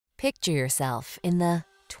Picture yourself in the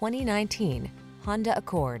 2019 Honda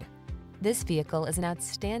Accord. This vehicle is an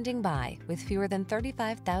outstanding buy with fewer than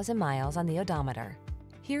 35,000 miles on the odometer.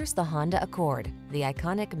 Here's the Honda Accord, the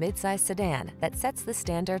iconic midsize sedan that sets the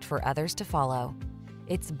standard for others to follow.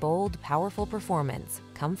 Its bold, powerful performance,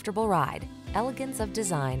 comfortable ride, elegance of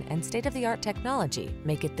design, and state-of-the-art technology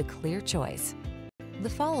make it the clear choice.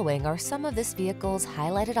 The following are some of this vehicle's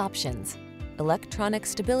highlighted options: electronic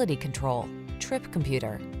stability control, trip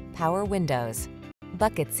computer, power windows,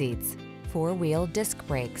 bucket seats, four-wheel disc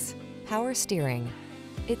brakes, power steering.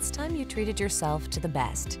 It's time you treated yourself to the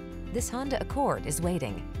best. This Honda Accord is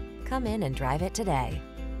waiting. Come in and drive it today.